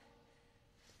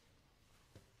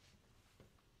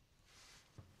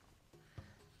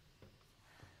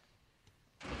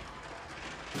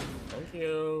 Thank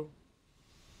you.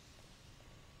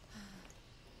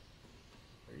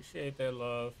 Appreciate that,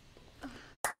 love.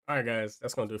 All right, guys,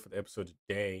 that's gonna do it for the episode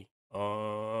today.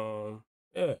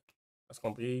 Yeah, that's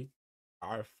gonna be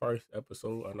our first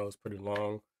episode. I know it's pretty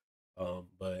long,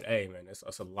 but hey, man, it's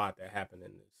a lot that happened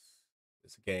in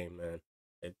this game, man.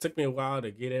 It took me a while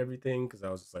to get everything because I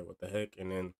was just like, what the heck?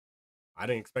 And then I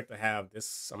didn't expect to have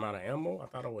this amount of ammo. I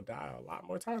thought I would die a lot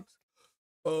more times.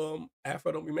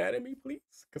 Afro, don't be mad at me, please,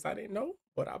 because I didn't know,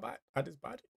 but I just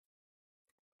bought it.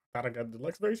 Thought I got the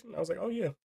deluxe version. I was like, oh yeah,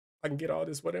 I can get all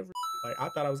this whatever. Like I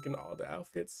thought I was getting all the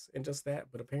outfits and just that,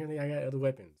 but apparently I got other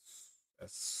weapons.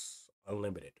 That's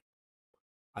unlimited.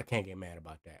 I can't get mad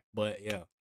about that. But yeah,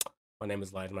 my name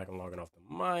is Elijah Mike. I'm logging off the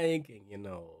mic, and you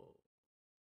know,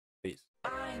 peace.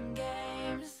 Mind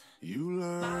games. You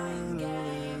learn to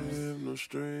live, no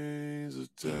strings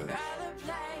attached. You'd rather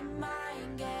play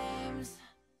mind games.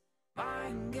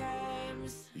 Mind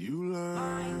games. You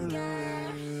learn to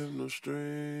live, no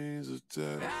strings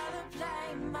attached. Rather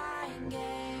play mind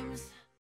games.